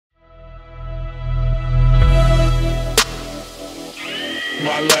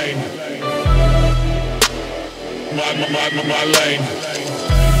my lane. My lane.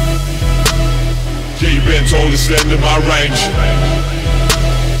 Yeah, you been told to stand in my range.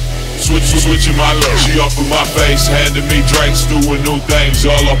 Switching my look. She up in my face, handing me drinks, doing new things,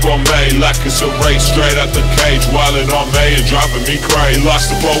 all up on me like it's a race. Straight out the cage, wilding on me and driving me crazy.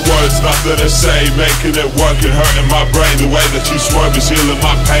 Lost the both words, nothing to say, making it work and hurting my brain. The way that you swerve is healing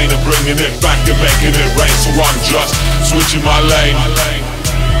my pain and bringing it back and making it rain. So I'm just switching my lane,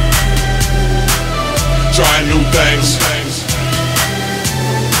 trying new things,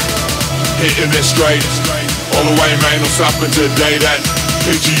 hitting it straight all the way, man. No stopping today. That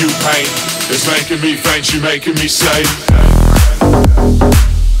picture you paint, it's making me faint, you making me say.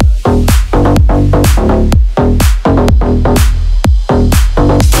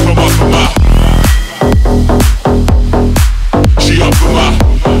 Come up for my, she up for my,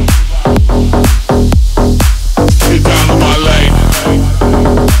 get down on my lane.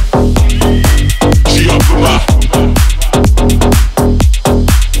 She up for my,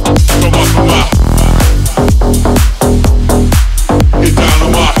 come up for my, get down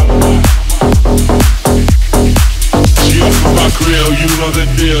on my, she up for my grill, you know the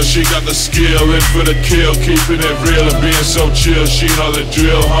deal. She got the skill, in for the kill, keeping it real and being so chill. She know the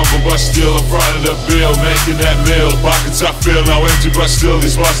drill, humble but still in front of the bill, making that meal. Pockets I feel now empty but still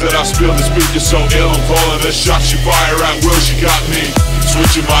these bars that I spill. The speaker's so ill, I'm calling the shot. She fire at will, she got me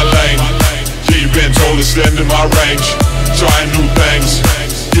switching my lane. Yeah, you been told to stand in my range, trying new things,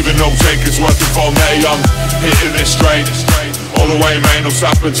 giving no take, it's working for me. I'm hitting it straight all the way, man. No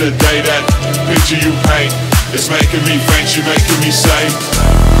stopping today. That picture you paint, it's making me faint, you making me say.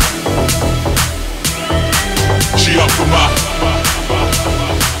 She up for my,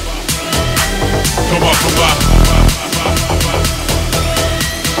 come up for my,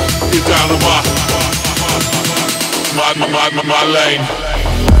 get down on my lane.